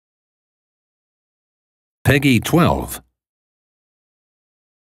Peggy 12.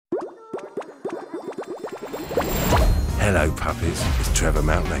 Hello puppies, it's Trevor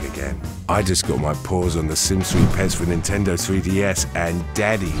Mountleg again. I just got my paws on the StreetPass for Nintendo 3DS and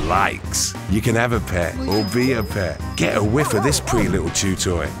Daddy likes. You can have a pet or be a pet. Get a whiff of this pretty little chew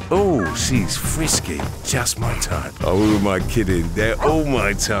toy. Oh, she's frisky, just my type. Oh, who am I kidding? They're all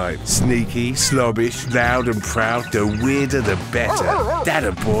my type. Sneaky, slobbish, loud and proud, the weirder the better.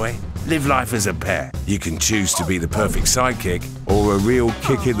 That boy. Live life as a pet. You can choose to be the perfect sidekick or a real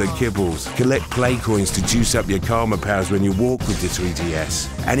kick in the kibbles. Collect play coins to juice up your karma powers when you walk with the 3DS.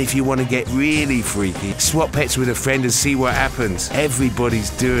 And if you want to get really freaky, swap pets with a friend and see what happens.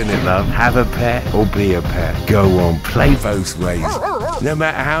 Everybody's doing it, love. Have a pet or be a pet. Go on, play both ways. No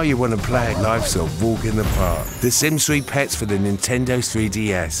matter how you want to play it, life's a walk in the park. The StreetPass for the Nintendo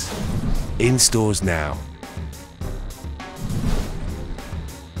 3DS. In stores now.